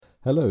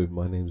Hello,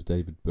 my name is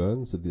David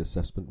Burns of the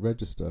Assessment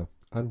Register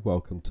and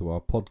welcome to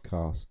our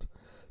podcast.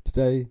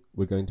 Today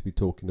we're going to be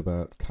talking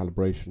about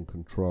calibration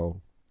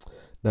control.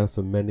 Now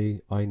for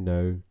many, I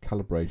know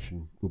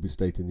calibration will be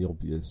stating the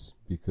obvious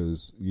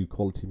because you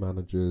quality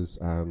managers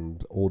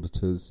and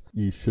auditors,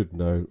 you should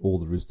know all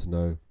there is to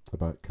know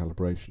about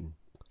calibration.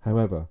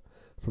 However,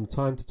 from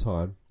time to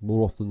time,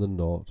 more often than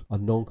not, a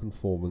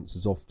non-conformance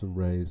is often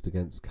raised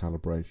against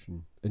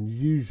calibration, and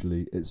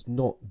usually it's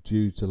not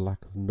due to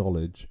lack of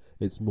knowledge,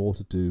 it's more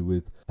to do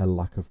with a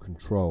lack of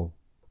control.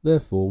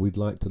 Therefore, we'd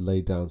like to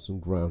lay down some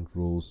ground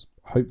rules,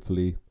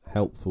 hopefully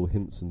helpful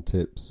hints and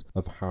tips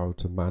of how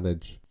to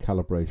manage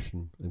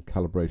calibration and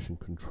calibration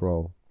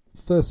control.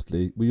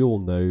 Firstly, we all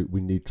know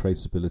we need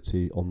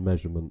traceability on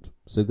measurement,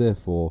 so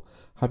therefore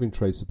having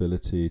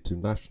traceability to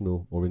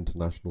national or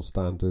international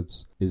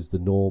standards is the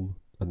norm,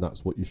 and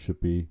that's what you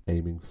should be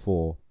aiming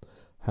for.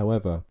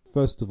 However,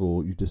 first of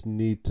all, you just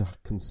need to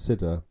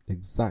consider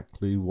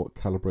exactly what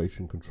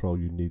calibration control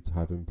you need to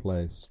have in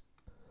place.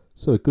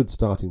 So a good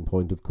starting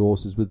point, of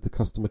course, is with the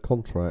customer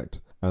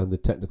contract and the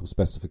technical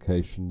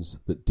specifications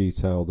that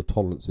detail the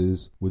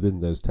tolerances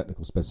within those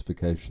technical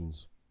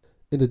specifications.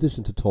 In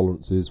addition to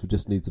tolerances, we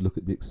just need to look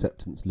at the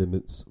acceptance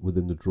limits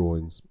within the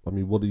drawings. I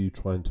mean, what are you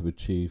trying to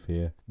achieve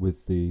here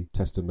with the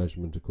test and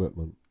measurement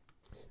equipment?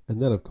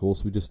 And then, of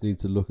course, we just need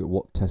to look at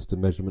what test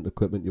and measurement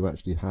equipment you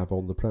actually have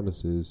on the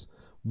premises.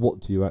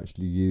 What do you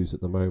actually use at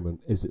the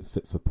moment? Is it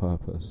fit for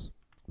purpose?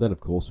 Then,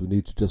 of course, we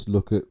need to just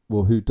look at,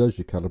 well, who does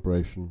your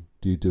calibration?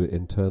 Do you do it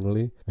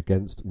internally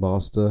against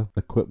master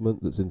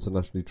equipment that's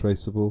internationally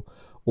traceable?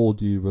 Or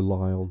do you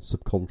rely on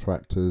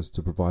subcontractors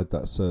to provide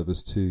that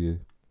service to you?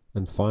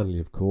 And finally,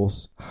 of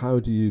course, how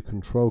do you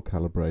control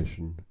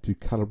calibration? Do you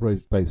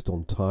calibrate based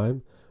on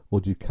time or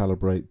do you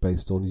calibrate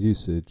based on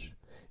usage?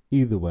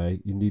 Either way,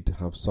 you need to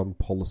have some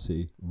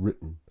policy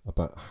written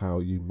about how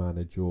you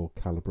manage your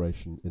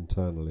calibration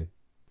internally.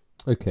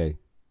 Okay,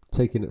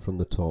 taking it from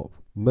the top.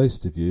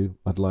 Most of you,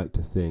 I'd like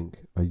to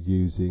think, are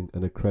using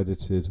an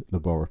accredited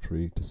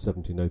laboratory to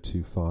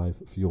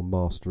 17025 for your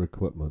master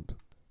equipment.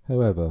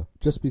 However,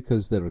 just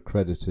because they're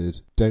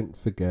accredited, don't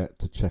forget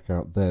to check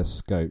out their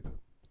scope.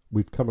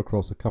 We've come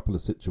across a couple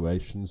of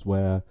situations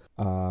where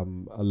a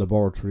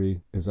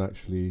laboratory is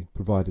actually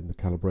providing the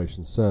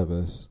calibration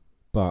service,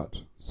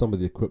 but some of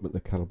the equipment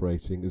they're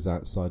calibrating is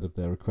outside of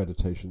their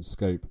accreditation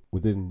scope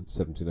within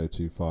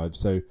 17025.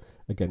 So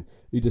again,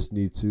 you just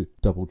need to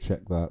double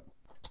check that.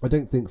 I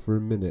don't think for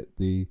a minute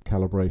the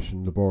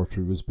calibration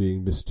laboratory was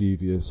being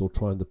mischievous or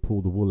trying to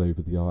pull the wool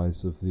over the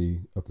eyes of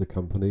the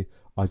company.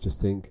 I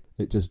just think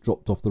it just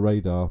dropped off the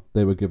radar.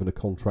 They were given a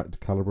contract to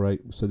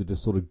calibrate, so they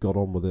just sort of got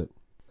on with it.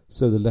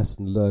 So the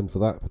lesson learned for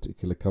that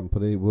particular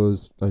company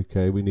was,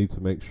 okay, we need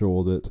to make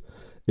sure that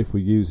if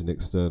we use an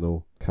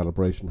external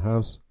calibration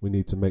house, we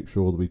need to make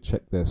sure that we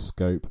check their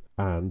scope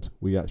and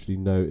we actually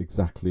know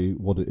exactly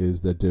what it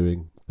is they're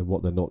doing and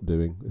what they're not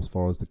doing as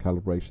far as the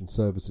calibration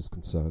service is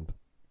concerned.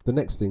 The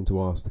next thing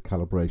to ask the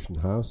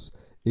calibration house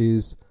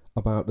is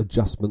about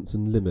adjustments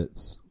and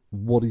limits.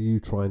 What are you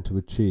trying to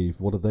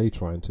achieve? What are they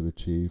trying to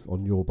achieve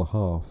on your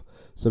behalf?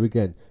 So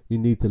again, you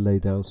need to lay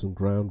down some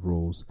ground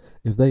rules.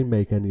 If they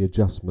make any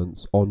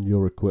adjustments on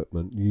your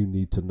equipment, you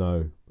need to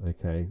know,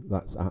 okay?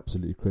 That's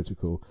absolutely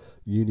critical.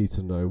 You need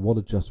to know what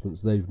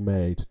adjustments they've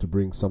made to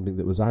bring something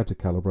that was out of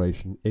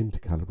calibration into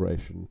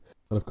calibration.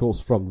 And of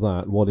course, from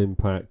that, what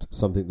impact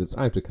something that's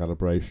out of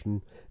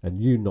calibration and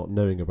you not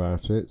knowing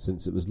about it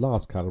since it was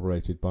last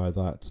calibrated by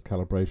that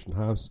calibration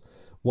house,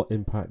 what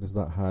impact has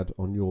that had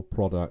on your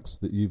products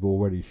that you've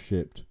already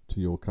shipped to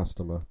your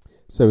customer?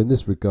 So in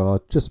this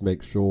regard, just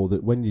make sure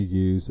that when you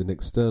use an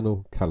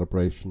external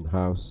calibration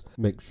house,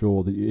 make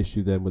sure that you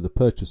issue them with a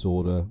purchase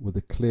order with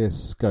a clear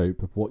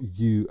scope of what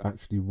you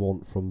actually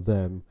want from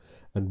them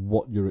and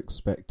what you're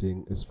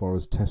expecting as far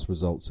as test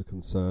results are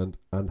concerned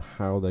and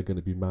how they're going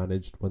to be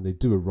managed when they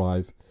do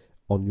arrive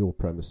on your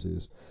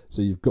premises.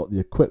 So you've got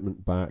the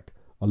equipment back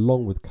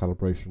along with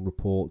calibration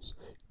reports.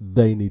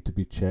 They need to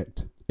be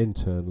checked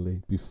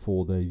internally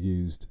before they're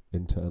used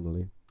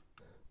internally.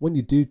 When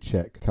you do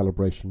check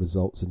calibration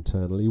results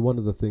internally, one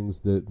of the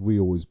things that we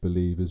always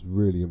believe is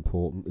really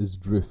important is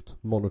drift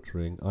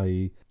monitoring,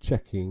 i.e.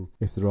 checking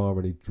if there are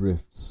any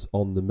drifts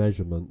on the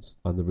measurements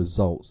and the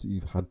results that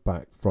you've had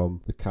back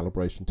from the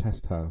calibration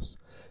test house,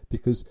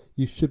 because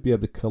you should be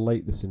able to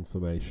collate this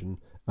information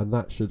and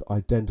that should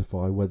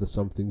identify whether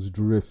something's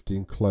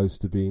drifting close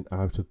to being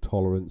out of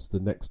tolerance the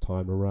next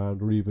time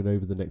around or even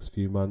over the next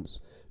few months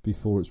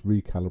before it's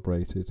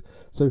recalibrated.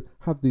 So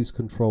have these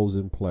controls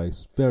in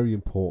place. Very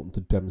important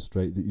to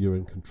demonstrate that you're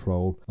in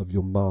control of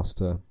your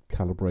master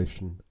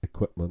calibration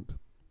equipment.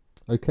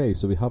 Okay,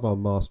 so we have our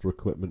master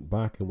equipment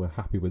back and we're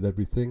happy with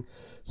everything.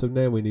 So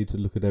now we need to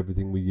look at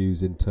everything we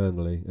use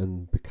internally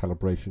and the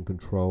calibration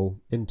control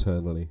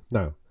internally.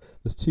 Now,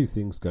 there's two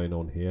things going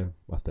on here,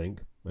 I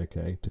think.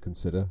 okay, to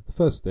consider. The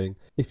first thing,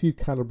 if you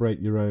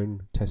calibrate your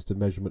own test and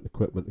measurement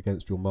equipment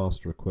against your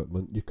master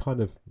equipment, you're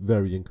kind of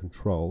very in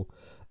control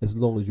as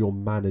long as you're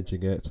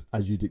managing it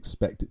as you'd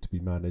expect it to be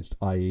managed,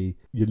 i.e.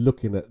 you're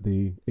looking at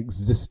the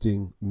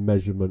existing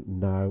measurement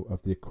now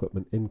of the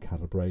equipment in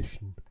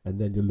calibration,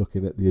 and then you're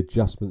looking at the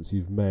adjustments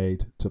you've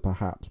made to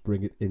perhaps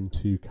bring it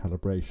into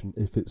calibration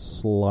if it's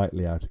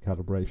slightly out of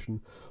calibration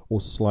or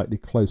slightly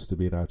close to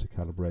being out of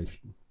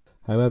calibration.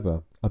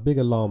 However, a big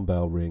alarm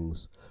bell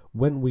rings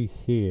when we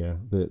hear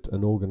that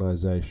an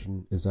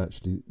organisation is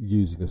actually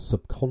using a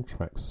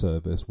subcontract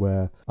service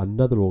where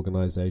another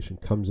organisation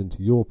comes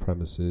into your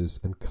premises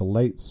and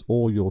collates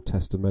all your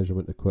test and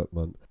measurement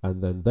equipment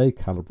and then they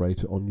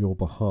calibrate it on your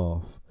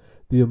behalf.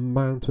 The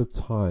amount of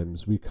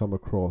times we come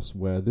across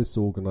where this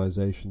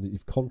organisation that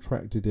you've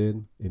contracted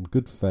in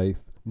good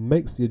faith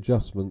makes the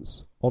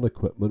adjustments on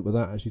equipment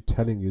without actually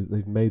telling you that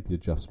they've made the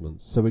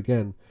adjustments. So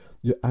again,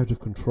 you're out of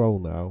control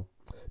now,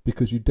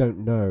 because you don't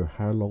know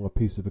how long a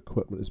piece of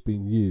equipment has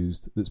been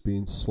used that's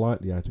been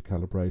slightly out of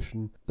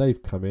calibration.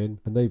 They've come in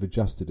and they've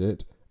adjusted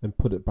it and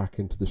put it back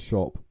into the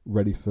shop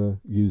ready for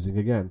using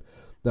again.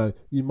 Now,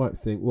 you might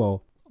think,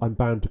 well, I'm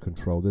bound to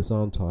control this,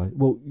 aren't I?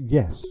 Well,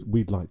 yes,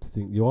 we'd like to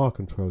think you are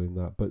controlling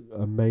that, but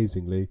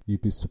amazingly,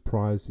 you'd be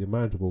surprised the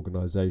amount of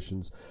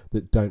organisations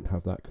that don't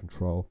have that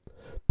control.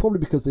 Probably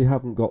because they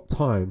haven't got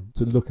time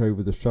to look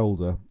over the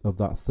shoulder of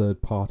that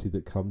third party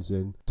that comes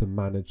in to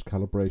manage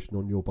calibration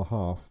on your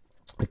behalf.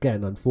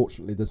 Again,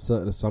 unfortunately, there's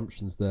certain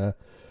assumptions there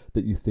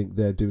that you think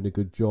they're doing a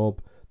good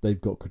job. They've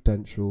got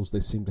credentials.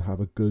 They seem to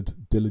have a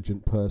good,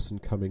 diligent person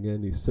coming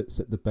in. He sits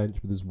at the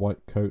bench with his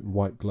white coat and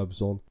white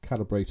gloves on,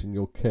 calibrating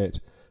your kit.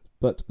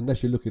 But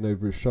unless you're looking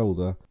over his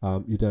shoulder,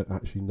 you don't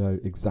actually know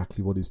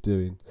exactly what he's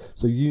doing.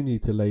 So you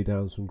need to lay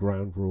down some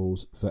ground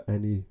rules for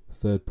any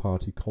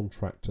third-party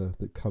contractor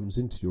that comes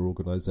into your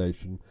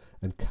organisation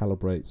and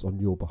calibrates on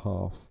your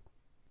behalf.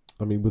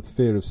 I mean, with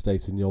fear of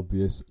stating the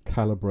obvious,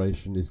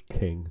 calibration is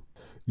king.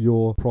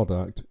 Your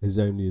product is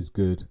only as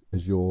good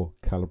as your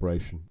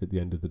calibration at the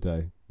end of the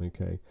day,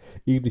 okay?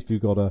 Even if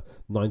you've got a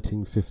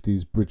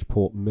 1950s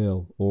Bridgeport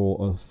mill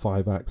or a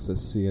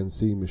 5-axis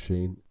CNC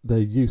machine, they're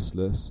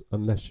useless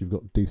unless you've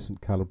got decent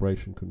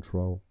calibration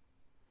control.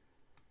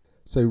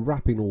 So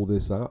wrapping all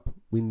this up,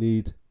 we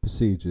need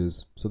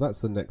procedures. So that's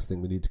the next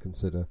thing we need to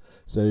consider.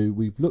 So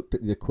we've looked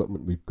at the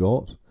equipment we've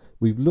got.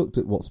 We've looked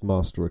at what's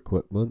master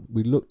equipment.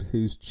 We looked at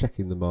who's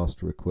checking the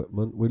master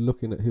equipment. We're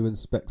looking at who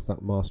inspects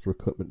that master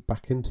equipment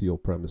back into your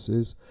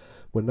premises.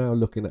 We're now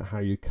looking at how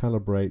you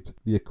calibrate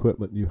the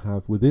equipment you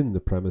have within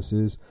the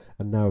premises.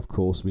 And now, of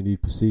course, we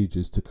need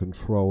procedures to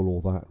control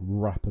all that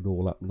and wrap it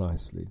all up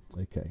nicely.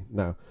 Okay,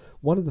 now,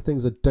 one of the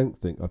things I don't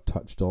think I've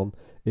touched on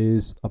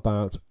is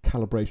about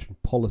calibration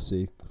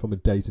policy from a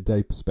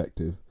day-to-day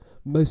perspective.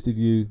 Most of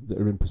you that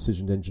are in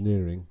precision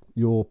engineering,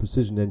 you're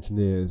precision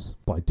engineers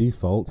by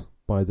default.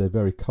 By their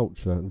very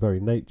culture and very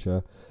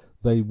nature,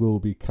 they will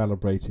be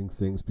calibrating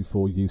things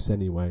before use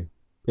anyway.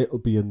 It'll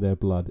be in their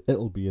blood,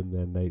 it'll be in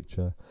their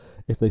nature.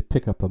 If they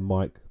pick up a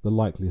mic, the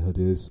likelihood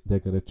is they're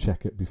going to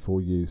check it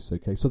before use.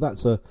 Okay, so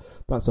that's a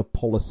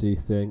policy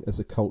thing, as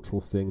a cultural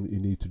thing that you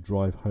need to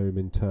drive home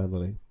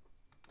internally.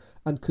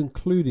 And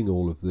concluding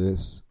all of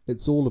this,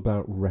 it's all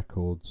about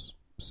records.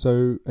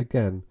 So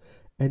again,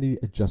 any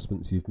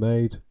adjustments you've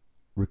made,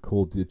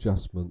 record the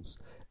adjustments.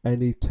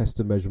 Any test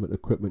and measurement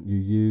equipment you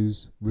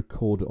use,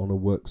 record it on a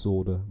works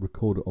order,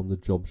 record it on the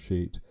job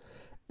sheet.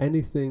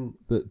 Anything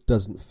that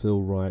doesn't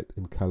feel right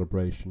in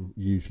calibration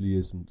usually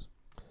isn't.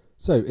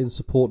 So, in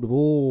support of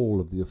all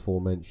of the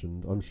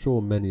aforementioned, I'm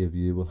sure many of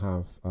you will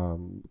have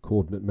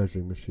coordinate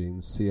measuring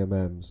machines,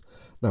 CMMs.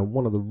 Now,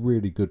 one of the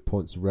really good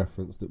points of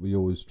reference that we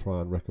always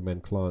try and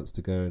recommend clients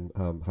to go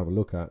and have a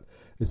look at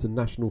is the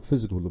National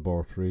Physical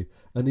Laboratory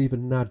and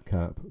even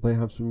NADCAP. They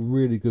have some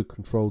really good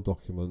control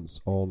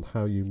documents on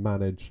how you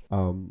manage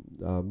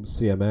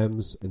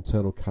CMMs,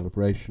 internal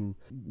calibration,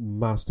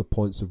 master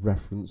points of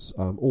reference,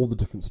 all the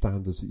different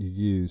standards that you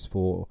use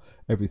for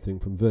everything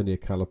from vernier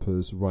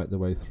calipers right the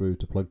way through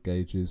to plug gauges.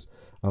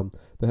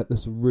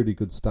 There's some really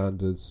good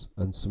standards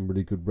and some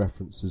really good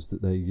references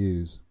that they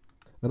use.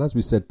 And as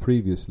we said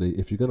previously,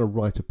 if you're going to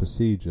write a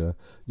procedure,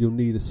 you'll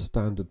need a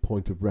standard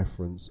point of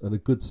reference, and a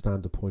good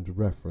standard point of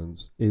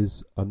reference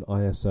is an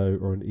ISO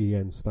or an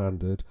EN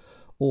standard,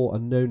 or a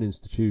known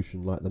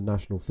institution like the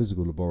National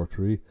Physical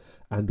Laboratory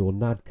and or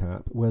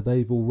NADCAP, where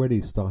they've already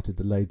started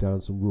to lay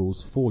down some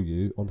rules for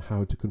you on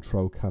how to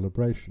control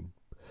calibration.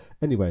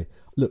 Anyway,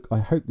 look, I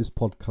hope this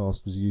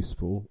podcast was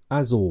useful.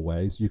 As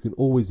always, you can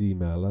always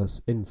email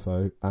us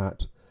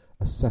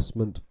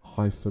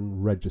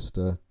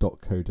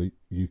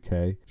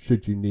info@assessment-register.co.uk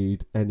should you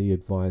need any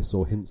advice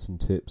or hints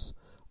and tips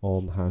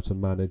on how to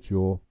manage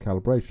your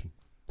calibration.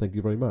 Thank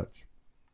you very much.